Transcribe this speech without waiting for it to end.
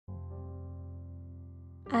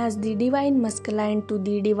As the divine masculine to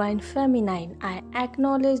the divine feminine, I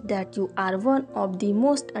acknowledge that you are one of the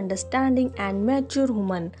most understanding and mature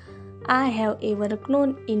human I have ever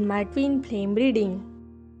known in my twin flame reading.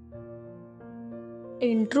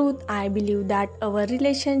 In truth, I believe that our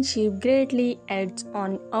relationship greatly aids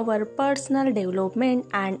on our personal development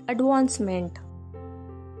and advancement.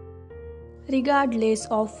 Regardless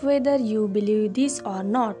of whether you believe this or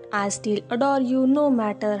not, I still adore you no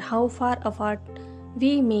matter how far apart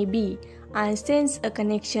we may be. I sense a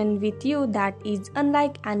connection with you that is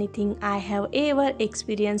unlike anything I have ever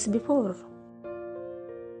experienced before.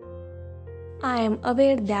 I am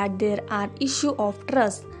aware that there are issues of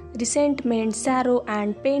trust, resentment, sorrow,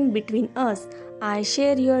 and pain between us. I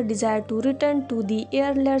share your desire to return to the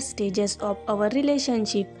earlier stages of our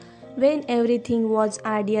relationship when everything was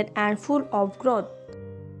ideal and full of growth.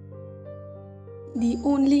 The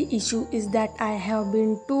only issue is that I have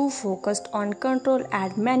been too focused on control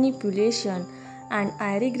and manipulation, and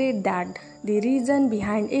I regret that. The reason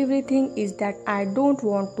behind everything is that I don't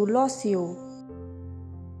want to lose you.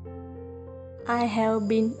 I have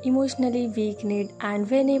been emotionally weakened, and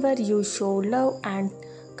whenever you show love and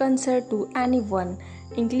concern to anyone,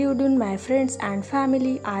 including my friends and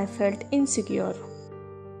family, I felt insecure.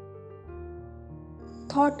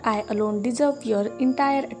 Thought I alone deserve your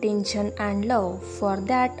entire attention and love. For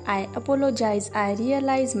that, I apologize. I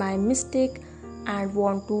realize my mistake and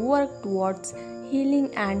want to work towards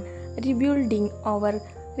healing and rebuilding our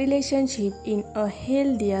relationship in a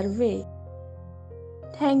healthier way.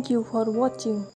 Thank you for watching.